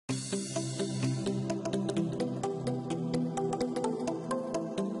¿Qué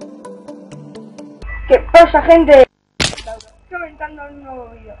pasa, gente? Comentando un nuevo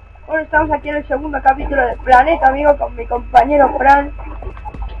vídeo. Bueno, estamos aquí en el segundo capítulo de Planeta, amigo, con mi compañero Fran.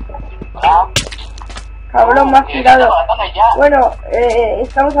 Cabrón, más tirado. Bueno,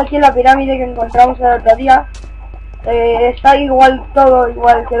 estamos aquí en la pirámide que encontramos el otro día. Está igual, todo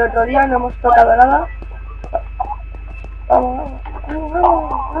igual que el otro día, no hemos tocado nada. Vamos.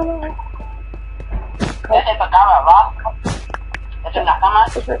 Es el cama, va. Es en las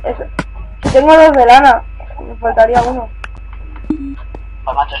camas. Eso. Si tengo dos de lana, me faltaría uno.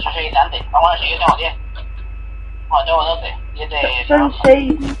 Pues macho, eso se dice antes. Ah, bueno, sí, yo tengo 10. Bueno, tengo 12. 10 de... Son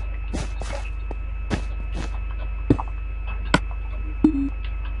 6.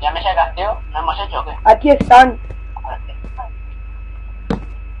 ¿Ya me sacas, tío? ¿No hemos hecho o qué? Aquí están.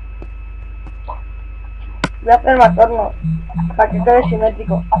 Voy a hacer más hornos para que quede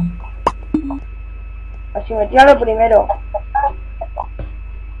simétrico. La simetría lo primero.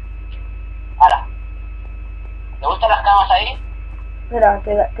 Ahora. ¿Te gustan las camas ahí? Espera,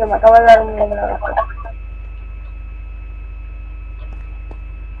 que me acaba de dar un abrazo.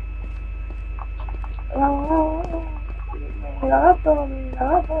 Mi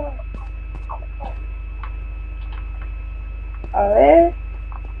gato. A ver,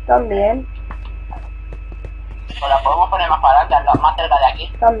 también. ¿O la podemos poner más para adelante, más cerca de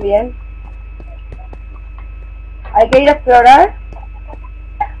aquí? También. Hay que ir a explorar.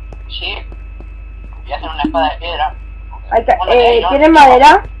 Sí. Voy a hacer una espada de piedra. Hay que, Bueno, ahí, ¿no? ¿tienes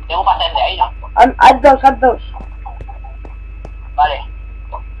madera? Tengo que hacer de ahí, ¿no? Haz dos. Vale.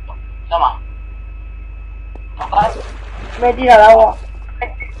 Toma. ¿Tocas? Me tira el agua.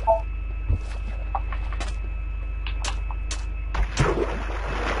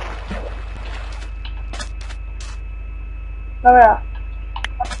 La verdad.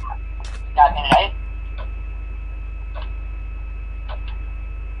 Ya tienes ahí.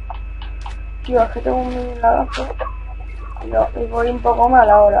 Tío, es que tengo un lagazo. Y voy un poco mal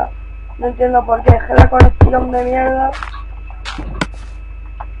ahora. No entiendo por qué. Dejé la conexión de mierda.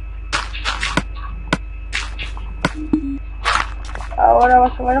 Ahora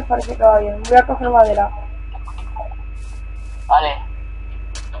más o menos parece que va bien. Voy a coger madera. Vale.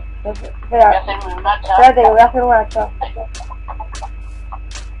 Espera. Voy a hacerme un hacha. Espérate, que voy a hacer una hacha.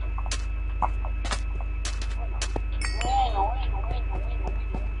 Bueno.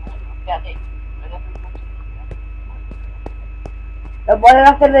 Fíjate. Lo pueden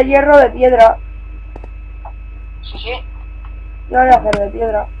hacer de hierro o de piedra. Sí. Yo lo voy a hacer de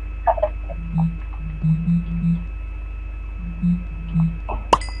piedra.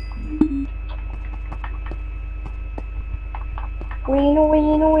 Wino,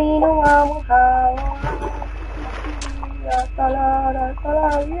 vamos a talar,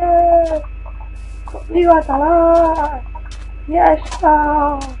 bien. Conmigo a talar. Ya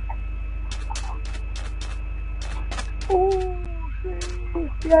está. Sí,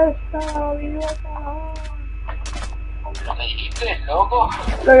 ya está, vino a talar. Lo que dijiste, loco.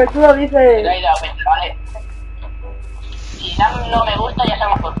 Lo que tú lo Me dices. la he dado, vale. Si no me gusta, ya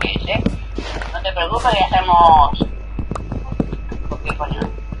sabemos por qué es, ¿eh? No te preocupes, ya sabemos... ¿Por qué coño?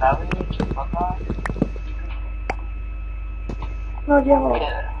 ¿Sabes? Acá. No llego.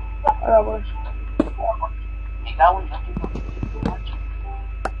 Piedra. Ahora pues. Me cago en la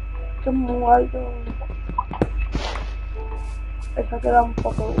Esto es muy alto. Eso queda un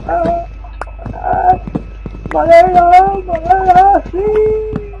poco... Madera, sí.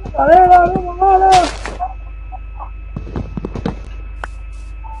 Madera.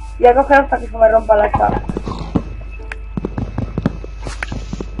 Voy a coger hasta que se me rompa la hacha.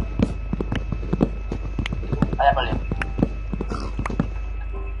 Vaya por él.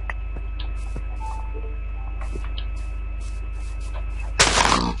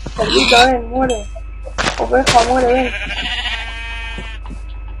 Cerdito, muere. Oveja, muere, ven.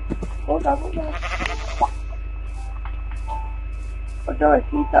 Puta. Otra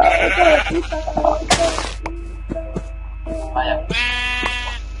ovejita. Vaya.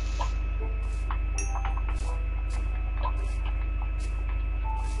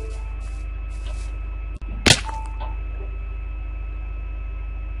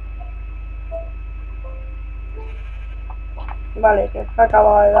 Vale, que se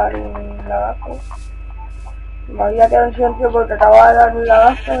acaba de dar un lagazo. Me había quedado en silencio porque acaba de dar un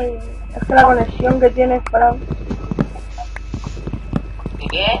lagazo y es que la conexión que tienes, Fran.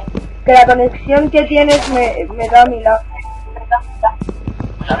 ¿Qué? Que la conexión que tienes me da mi lag.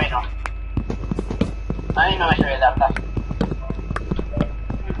 Pues a mí no. A mí no me sirve dar caso.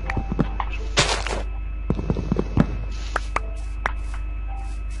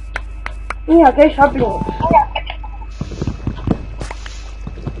 Mira, que hay saplings.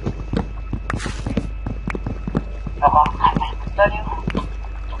 Ojo, inventario.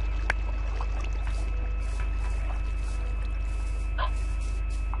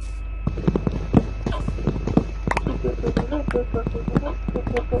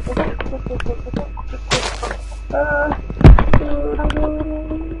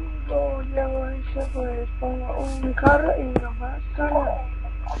 Lo llevo ese, pues pongo un carro y una máscara.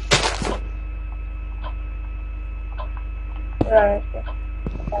 Era este.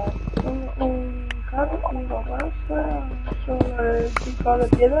 Pongo un carro y una máscara. Solo el pico de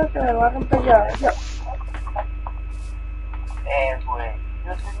piedra se me va a romper ya. Pues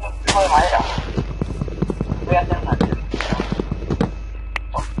yo tengo un pico de madera. Voy a hacer una serie.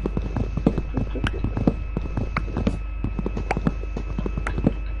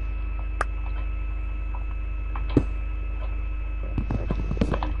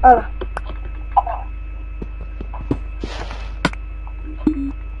 ¡Hala!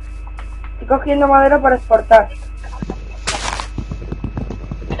 Estoy cogiendo madera para exportar. Yo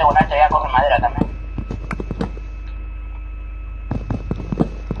tengo una voy a coger madera también.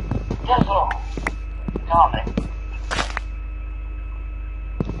 ¿Qué es eso? No, hombre.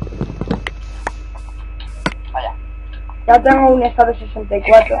 Vaya. Ya tengo un estado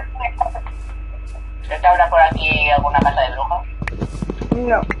 64. ¿Crees que habrá por aquí alguna casa de brujas?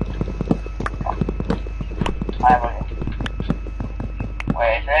 No. Vale,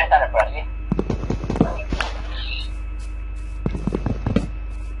 pues debe estar por aquí.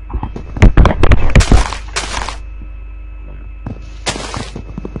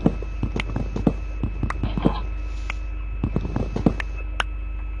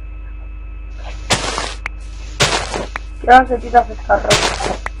 Quiero setitas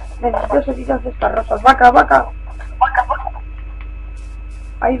escarrosas. Necesito setitas escarrosas. ¡Vaca, vaca!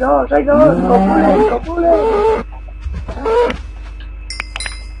 Hay dos, copules, copules.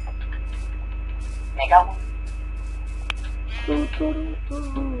 Me cago.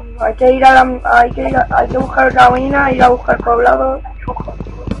 Hay que ir a la, hay que buscar otra mina, ir a buscar poblados.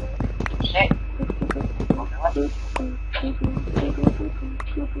 Sí.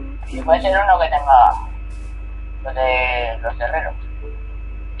 Y puede ser uno que tenga los de los herreros.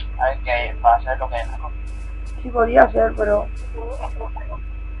 A ver qué hay para hacer lo que es mejor. Sí podía ser, pero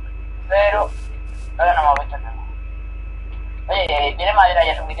ahora no hemos visto nada. Oye, ¿tiene madera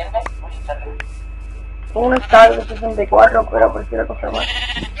ya suficiente? Uy, está bien. tengo un stack de 64, pero prefiero coger más.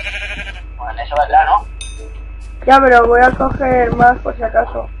 Bueno, eso valdrá, ¿no? Ya, pero voy a coger más por si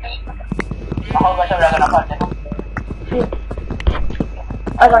acaso. Ojo que sobra que nos falte, ¿no? Sí.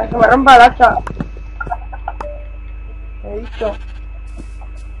 Hasta que se me rompa el hacha. He dicho.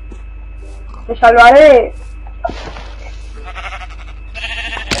 Te salvaré.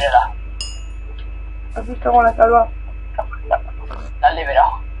 Mírala. ¿Has visto cómo la salva? La has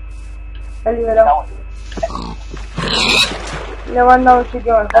liberado. He liberado. Le he mandado a un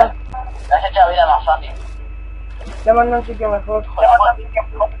sitio mejor. Le has hecho la vida más fácil. Le he mandado a un sitio mejor.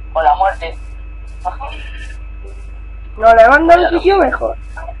 Con la muerte. No, le he mandado a un sitio mejor.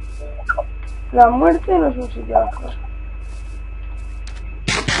 La muerte no es un sitio mejor.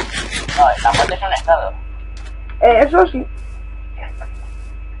 No, la muerte es un estado. Eso sí.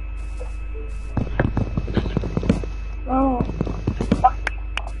 Vamos.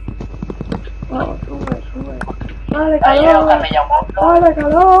 Vamos, sube, sube. ¡Dale calor! ¡Dale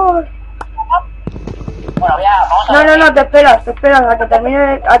calor! Bueno, ya, vamos a No, te esperas a que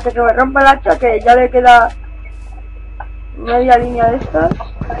termine, a que se me rompa el hacha, que ya le queda media línea de estas,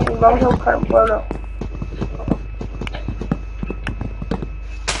 y vamos a buscar un pueblo.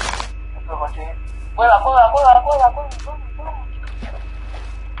 Cueva.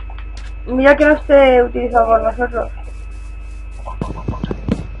 Mira que no esté utilizado por nosotros.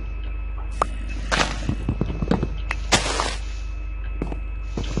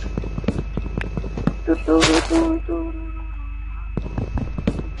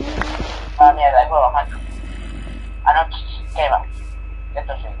 Ah, mierda, hay cueva, macho. Ah, no, ¿qué va?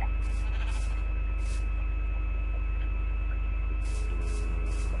 Esto sí.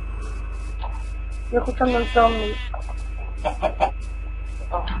 Estoy escuchando un zombie.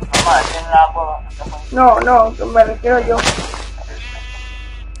 Normal, tiene una cueva. No, me refiero yo.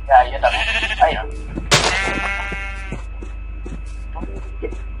 Ya, yo también. Ahí no.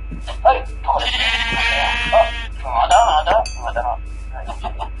 ¡Ay! ¡Joder! ¡Oh! Me mataron.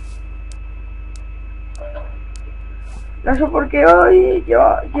 No sé por qué hoy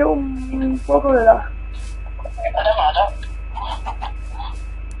llevo un poco de lag. Me mata.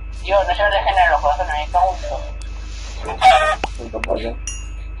 Tío, no se me regeneran los corazones, me cago en todo. Punto pollo.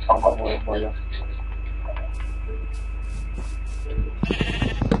 Un poco de pollo.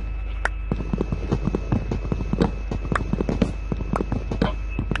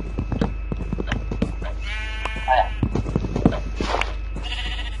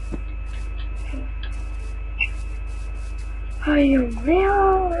 Ay, Dios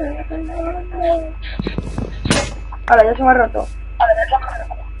mío. Ahora ya se me ha roto.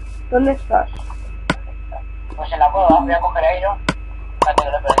 ¿Dónde estás? Pues en la cueva, voy a coger a Iron. Fíjate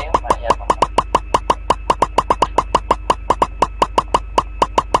que lo he perdido. Vale, ya lo cojo.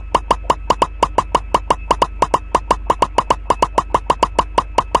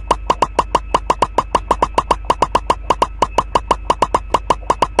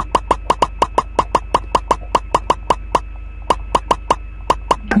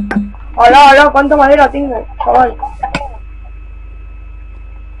 Hola, hola, ¿cuánta madera tengo, chaval?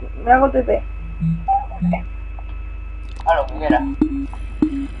 Me hago TP. A lo que quiera.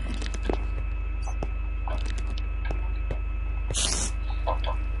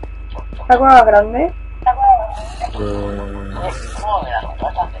 ¿Esta cueva grande? No, mira,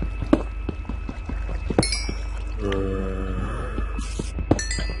 bastante.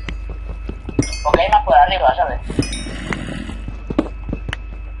 Porque hay más por arriba, ¿sabes?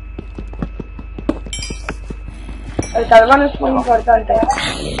 El carbón es muy importante.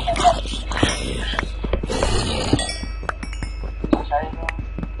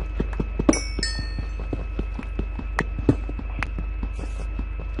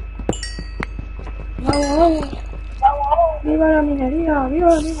 Vamos, vamos. ¡Viva la minería! ¡Viva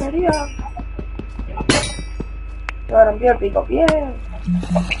la minería! Se me rompió el pico pie.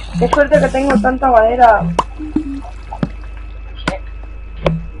 Qué suerte que tengo tanta madera.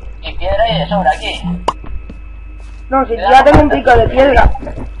 Y piedra y de sobra aquí. No, si ya tengo un pico de piedra.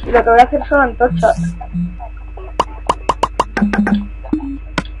 Y lo que voy a hacer son antorchas. Estoy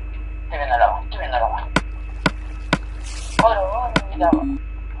viendo el agua, estoy viendo el agua. Oro, mira agua.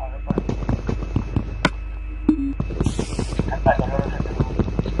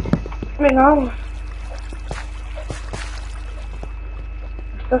 Venga, vamos.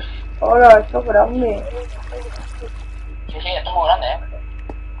 Esto es... Hola, esto es grande. Sí, esto es muy grande,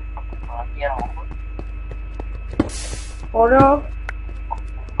 Por aquí a lo mejor. Oro.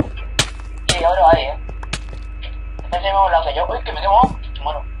 Sí, oro hay, Este es el mismo lado que yo. Uy, que me quemo.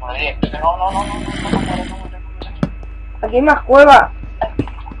 Bueno, por el 10. No. Aquí hay más cuevas.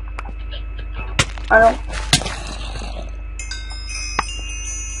 Ah, no.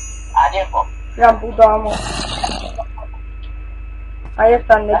 A tiempo. Gran puto amo. Ahí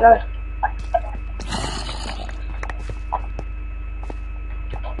están, detrás.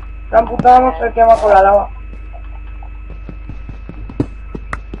 Gran puto amo se quema con la lava.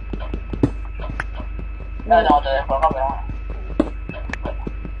 No tengo todo de forma, pero bueno.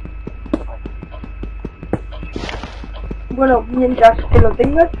 Bueno, mientras que lo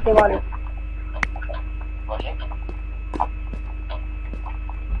tengas, te vale. Pues sí.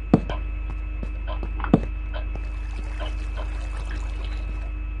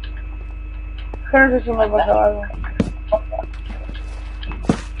 Que no sé si me ha pasado algo.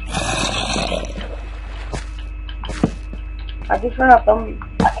 Aquí suena zombie.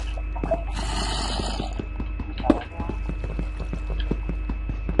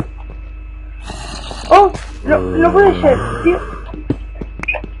 ¡Oh! No puede ser, tío.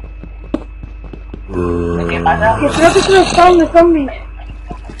 ¿Qué pasa? Que creo que es un spawn de zombies.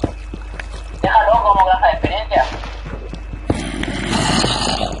 Déjalo como granja de experiencia.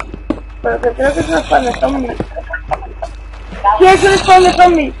 Pero que creo que es un spawn de zombies. Sí, es un spawn de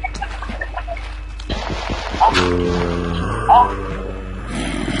zombies.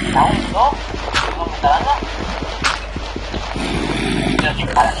 ¿Aún no? ¿No me está dando? Pero sin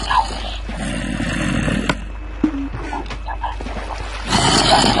parar,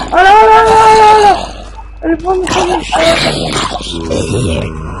 ¡Hola! El spawn de zombies.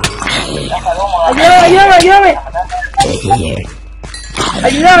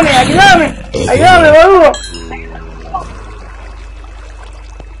 Ayúdame, boludo.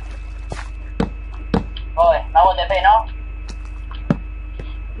 Joder, hago TP, ¿no?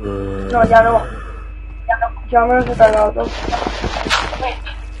 No, ya no. Ya me los he cargado todos.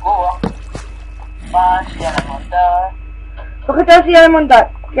 Cubo. Silla de montar. Cógete la silla de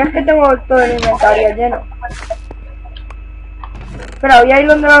montar. Ya es que tengo todo el inventario lleno. Espera, voy a ir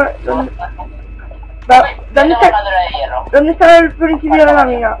donde ¿Dónde está el principio de la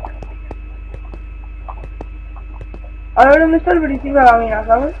mina? A ver dónde está el principio de la mina,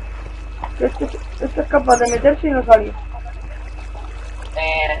 ¿sabes? Esto es capaz de meterse y no salir.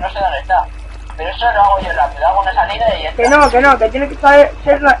 No sé dónde está. Pero eso lo hago yo rápido, hago una salida y ya está. Que tiene que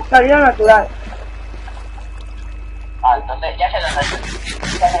ser la salida natural. Ah, entonces ya sé dónde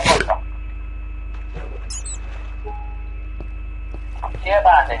estoy. Ya me encuentro. Sigue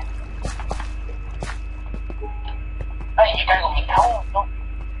para adelante. Ay, me cargo, me cago, no.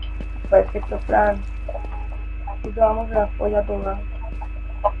 Perfecto, Fran. Así te vamos a la polla toda.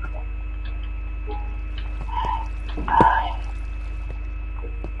 Ay.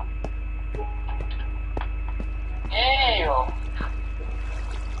 Tío.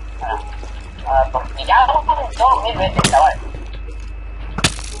 Porque ya hago todo 1000 veces, chaval.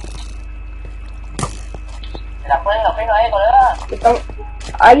 ¿Se la ponen los finos colega?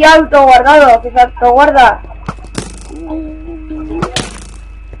 Hay auto guardado, que se autoguarda.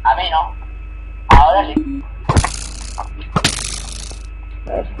 A mí no. Ahora sí.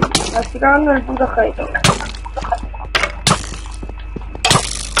 Me estoy cagando en el puto hate.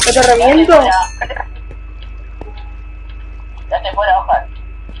 ¡Que te reviento! Ya te fuera, Oscar.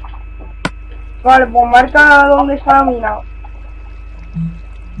 Vale, pues marca dónde está la mina.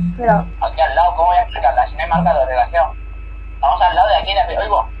 Espera. Aquí al lado, ¿cómo voy a explicarla? Si no hay marcador, relación. Vamos al lado de aquí, de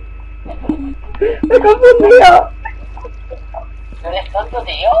oigo. Me he confundido. ¿Eres tonto,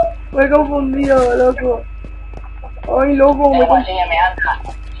 tío? Me he confundido, loco. Ay, loco, Da igual, sígueme, anda.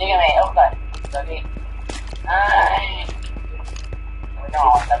 Sígueme, Oscar. Estoy aquí. Ay. No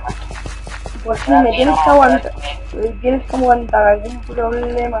aguantar más. Pues sí, me tienes que aguantar. Tienes que aguantar algún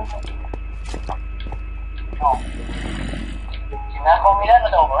problema. No. Si me das comida, no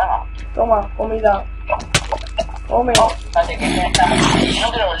tengo problema. Toma, comida. Come. No, espérate, que me está.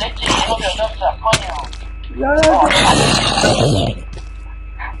 No quiero leche, no quiero tostas, coño. Y ahora...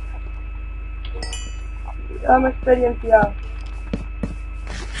 Dame experiencia.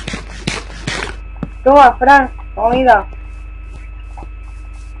 Toma, Fran, comida.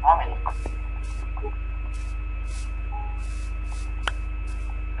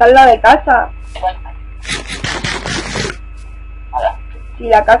 Está en la de casa. Si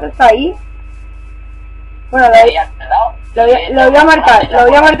la casa está ahí. Bueno, lo voy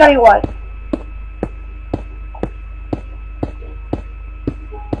a marcar igual.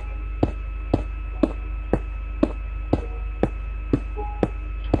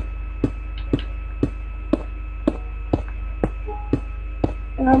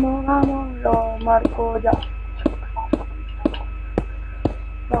 Vamos, lo marco ya.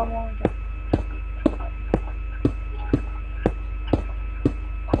 Vamos ya.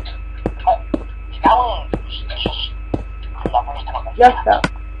 Ya está,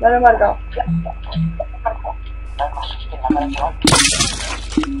 ya lo he marcado.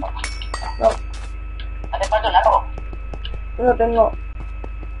 No. ¿Hace falta un arco? No tengo.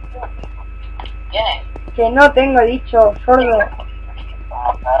 ¿Tienes? Que no tengo, he dicho, sordo.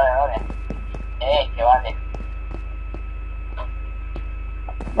 Ah, vale. Que vale.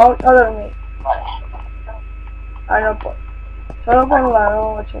 Vamos a dormir. Vale. Ah, no, pues. Solo por la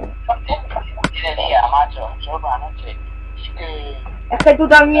noche. Y de día, macho. Solo por la noche. Es que tú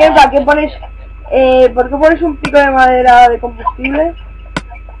también, ¿para qué pones... ¿por qué pones un pico de madera de combustible?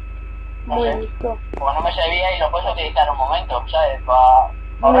 Muy listo. Como no me servía y lo puedes utilizar un momento, ¿sabes?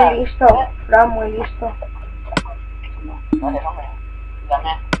 Muy listo, Fran, muy listo. Vale, hombre.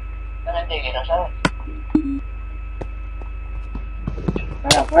 También te quiero, ¿sabes?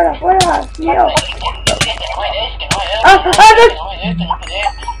 Fuera, tío. Que no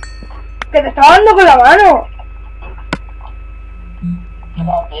Que te estaba dando con la mano.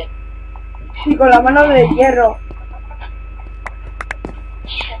 Sí, con la mano de hierro.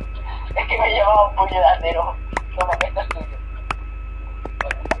 Es que me llevaba un puño de acero. Toma, que esto es tuyo.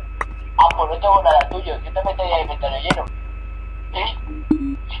 Ah, pues no tengo nada tuyo. Yo te metería el inventario lleno.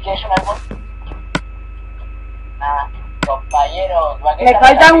 Si quieres un árbol. Nada, compañero. Me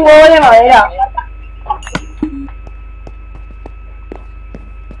falta un huevo de madera.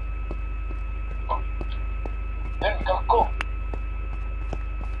 Ven, casco.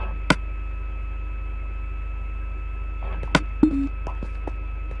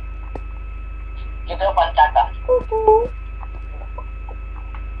 Yo tengo pantacas.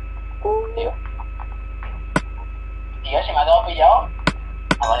 Tío, si me ha quedado pillado.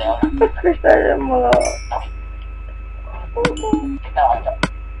 Ah, vale, ahora. Es que está de moda. ¿Qué estaba hecho?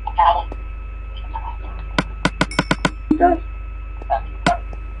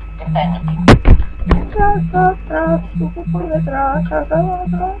 ¿Qué está hecho? Tras, tú por detrás,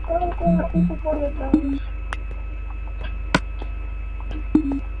 tú por detrás.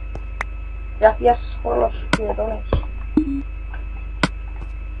 Gracias por los pietones.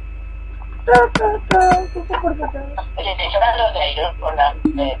 Tú por detrás. Oye, te sobran los de Iron por la...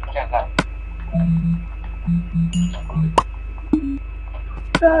 por si acaso.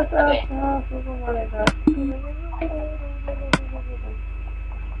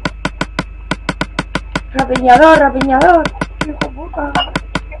 Rapiñador, rapiñador. Hijo de puta.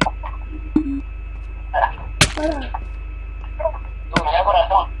 Para. Tú me da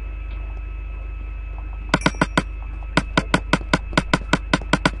corazón.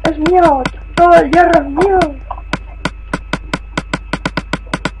 Es mío. Todo el hierro es mío.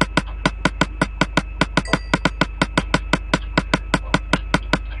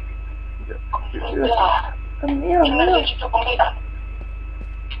 Es mío, Yo mío. necesito comida.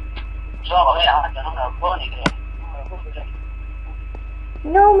 Yo hago ver ahora, no me lo puedo ni creer. No me lo puedo creer.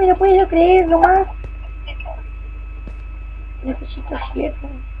 No me lo puedo creer nomás. Necesito hierro.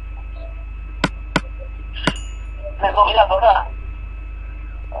 Me comí la verdad.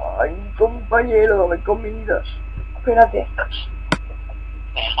 Ay, compañero, dame comida. Espérate.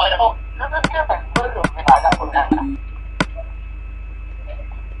 Me muero. No me muero. Me paga por nada.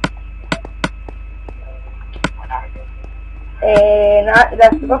 Nada, la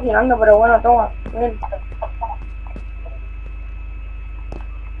estoy cocinando, pero bueno, toma. Ven.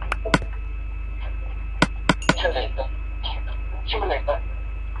 Chuleta. Chuleta.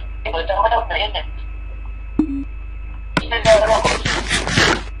 Y pues tengo que experiencia. Y me quedo rojo.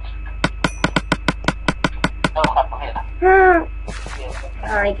 No buscar comida.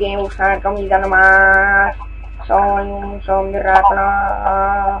 Hay que usar comida nomás. Soy un zombie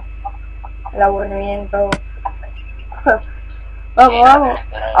rata. El aburrimiento. Vamos, vamos.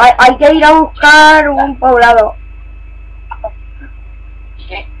 Hay que ir a buscar un poblado.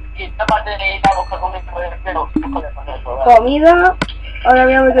 Y esta parte de ir a buscar comida, pero joder, con eso. Comida. Ahora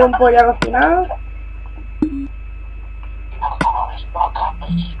voy a meter un pollo a cocinar.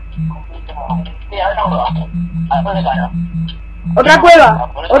 Mira, no lo hago. Algo de cara. Otra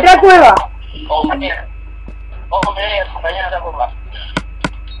cueva. Otra cueva. Ojo, mira, compañero de curva.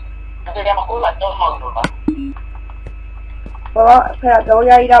 No queríamos curvas, todos modos curvas. Pues espera, que voy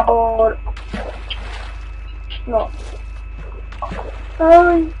a ir a por... No.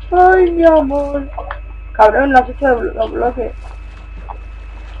 Ay, ay, mi amor. Cabrón, no has hecho los bloques.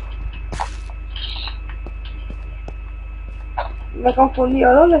 Me he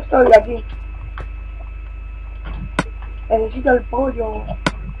confundido. ¿Dónde estoy? Aquí. Necesito el pollo.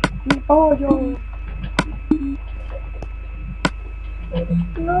 Mi pollo.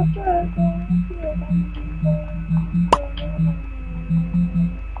 No sé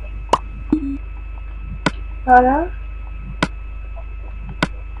 ¿para?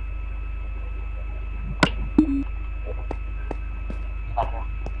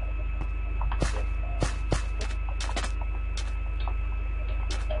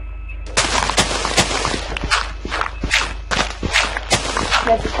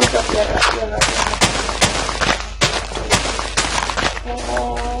 Necesito tierra, tierra, tierra.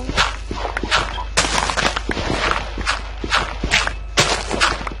 Oh.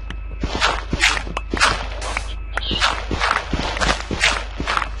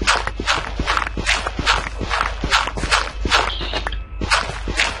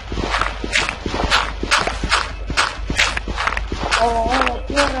 Oh,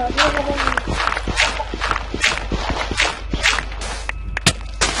 tierra, tierra.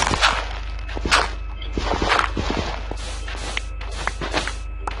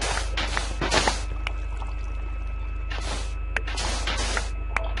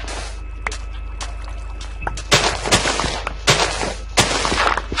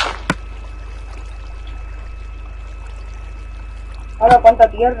 Ahora, ¿cuánta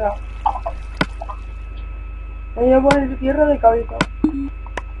tierra? Voy a poner tierra de cabeza.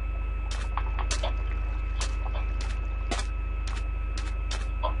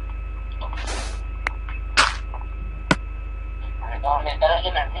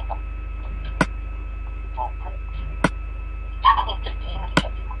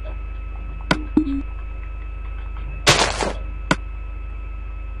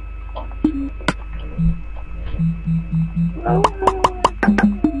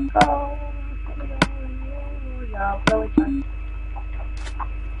 Voy a aprovechar.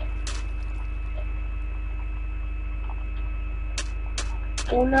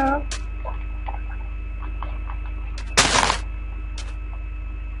 Una.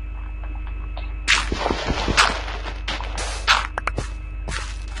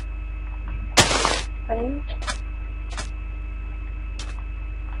 Ahí.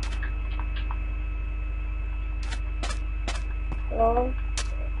 Dos.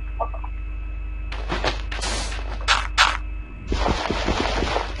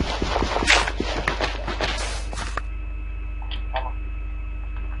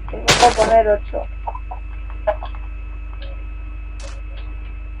 Tengo poco poner 8.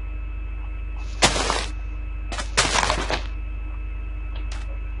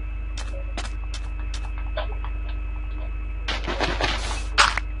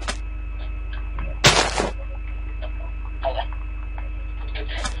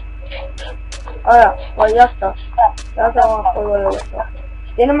 Ahora, pues ya está. Ya tengo más polvo de hueso.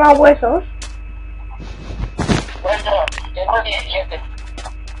 ¿Tiene más huesos? Bueno, tengo 17.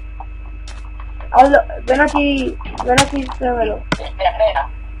 Hazlo, ven aquí, tráemelo.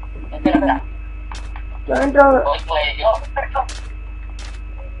 Espera. Yo entro, Pues yo...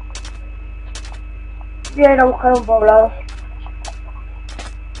 voy a ir a buscar un poblado.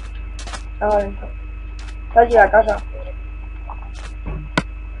 Ahora dentro. Está allí la casa.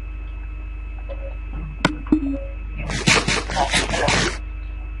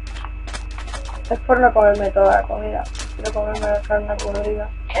 Es por no comerme toda la comida. Quiero comerme la carne podrida.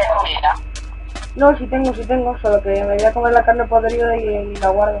 ¿Quieres comida? No, si tengo, solo que me voy a comer la carne podrida y la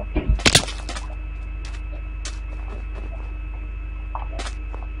guardo.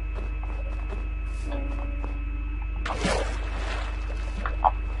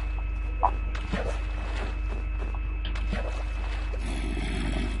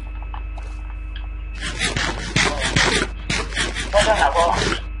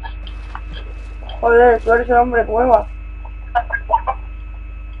 Joder, tú eres el hombre cueva.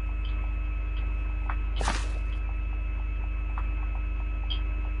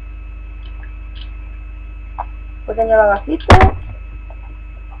 Pequeño lagacito.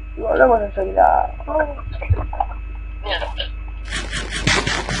 Y volvemos enseguida.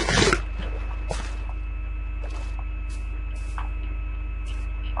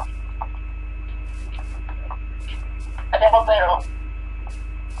 Tengo perro.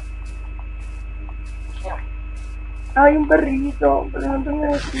 Hay un perrito, pero no tengo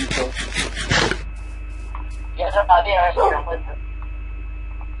huesito. Y eso para ti, a ver si lo encuentro.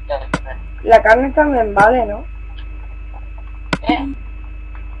 La carne también vale, ¿no? Bien.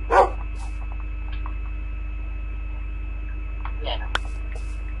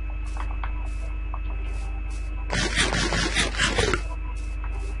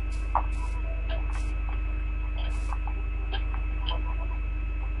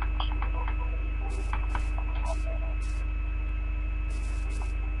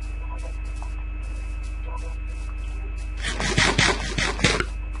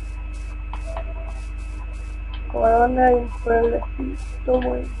 Como donde hay un pueblecito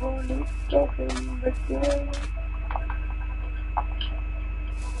muy bonito que me quiere.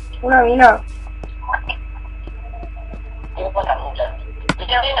 Una mina. ¿Qué cosas muchas?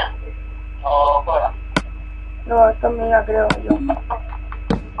 ¿Mucha mina? ¿O cueva? No, esto es mina, creo yo.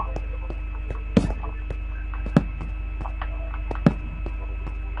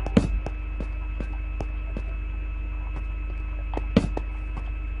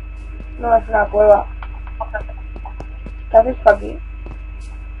 No, es una cueva. ¿Qué haces tú aquí?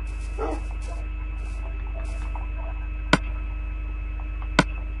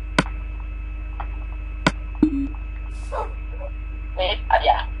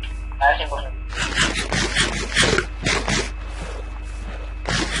 Allá. A ver si puedo.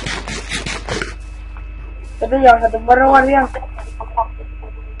 ¿Qué te llevas a tu perro guardián?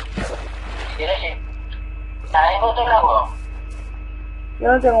 ¿Quieres ir? ¿Sabes otro loco?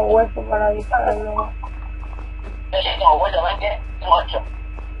 Yo no tengo hueso para dispararlo. Yo sí tengo vuelto, ¿ves que? Tengo 8.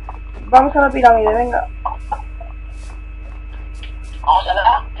 Vamos a la pirámide, venga. Vamos a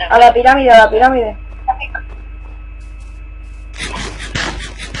la... A la pirámide, a la pirámide.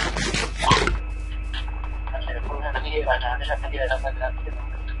 No sé, por una aquí van a esa cantidad de la planta.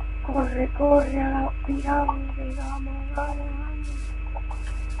 Corre, corre a la pirámide, vamos, vamos.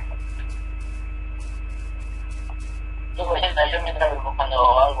 Yo voy a entrar, yo mientras voy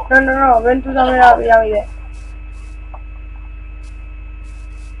buscando algo. No, ven tú también a la pirámide.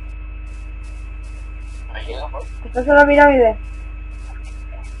 No me llega, pues. ¿Estás en la pirámide?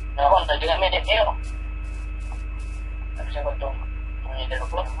 No, cuando llegue me deseo. A ver si encuentro un dinero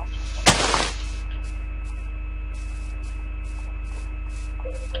por ¿no?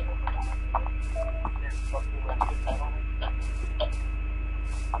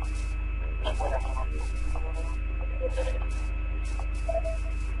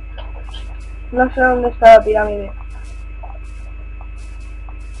 No sé dónde está la pirámide.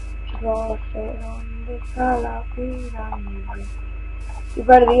 No sé dónde está la pirámide. Estoy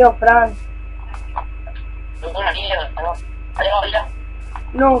perdido, Fran. No tengo aquí, ¿no? ¿Ha llegado ya?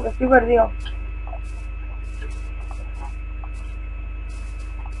 No, que estoy perdido.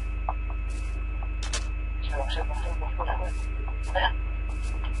 No sé, espera.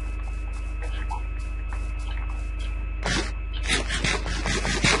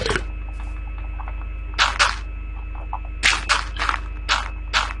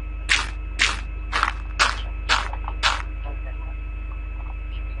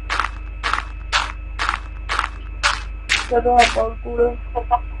 Se toma por culo.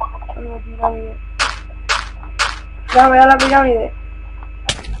 Una pirámide. Ya me da la pirámide.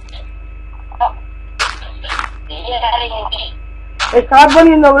 Estaba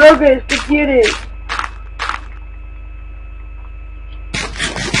poniendo bloques, ¿qué quieres?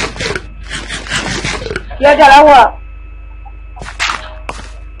 Tírate al agua.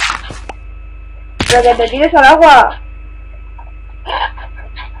 Pero que te tires al agua.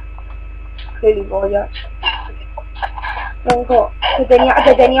 Gilipollas. Tronco, que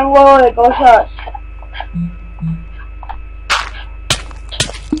tenía un huevo de cosas.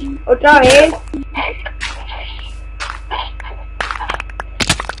 Otra vez. No,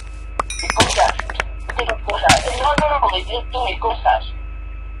 porque tengo mis cosas.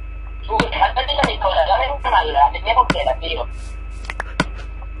 Falta de mis cosas, dame una madura, tenía completa, tío.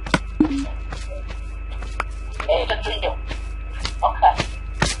 Esto es tuyo. Hojas.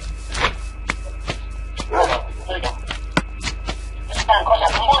 Tuyo. Están cosas,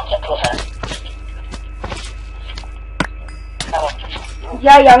 muchas cosas.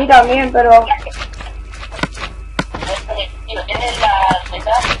 Ya, y a mí también, pero... Tío, tienes las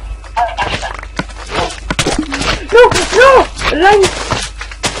letras. ¡No! ¡Line!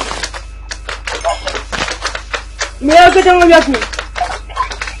 Mira lo que tengo yo aquí.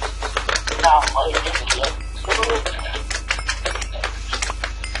 No, joder, tío.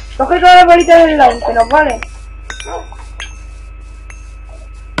 Coge todas las bolitas del line, que nos vale.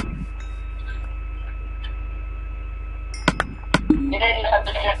 ¿Tienes las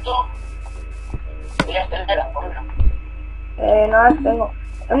anteriores tú? ¿Tienes terceras, por una? No las tengo.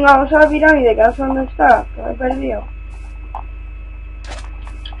 Venga, vamos a la pirámide, que no sé dónde está, que me he perdido.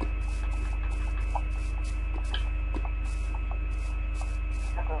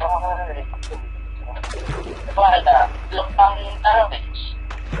 Falta los pantalones.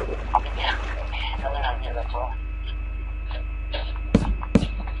 No me la mierda todo.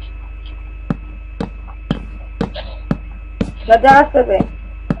 Ya te hagas TP. Es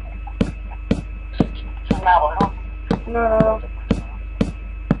un mago, ¿no? No.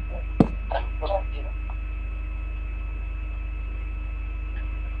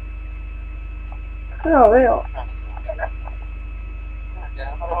 No lo veo.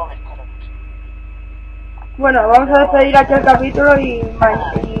 Bueno, vamos a despedir aquí el capítulo y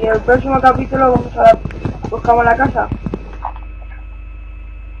el próximo capítulo buscamos la casa.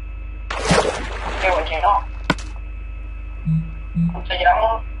 Qué bueno, ¿no? ¿Cuánto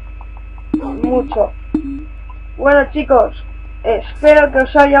llevamos? Mucho. Bueno, chicos, espero que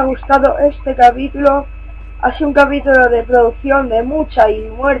os haya gustado este capítulo. Ha sido un capítulo de producción de mucha y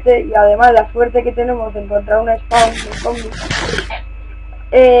muerte, y además la suerte que tenemos de encontrar un spawn de zombies.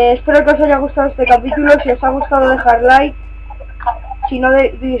 Espero que os haya gustado este capítulo. Si os ha gustado, dejar like. Si no,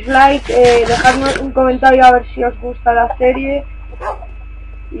 dislike, dejadme un comentario a ver si os gusta la serie.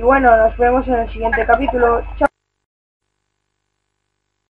 Y bueno, nos vemos en el siguiente capítulo. Chao.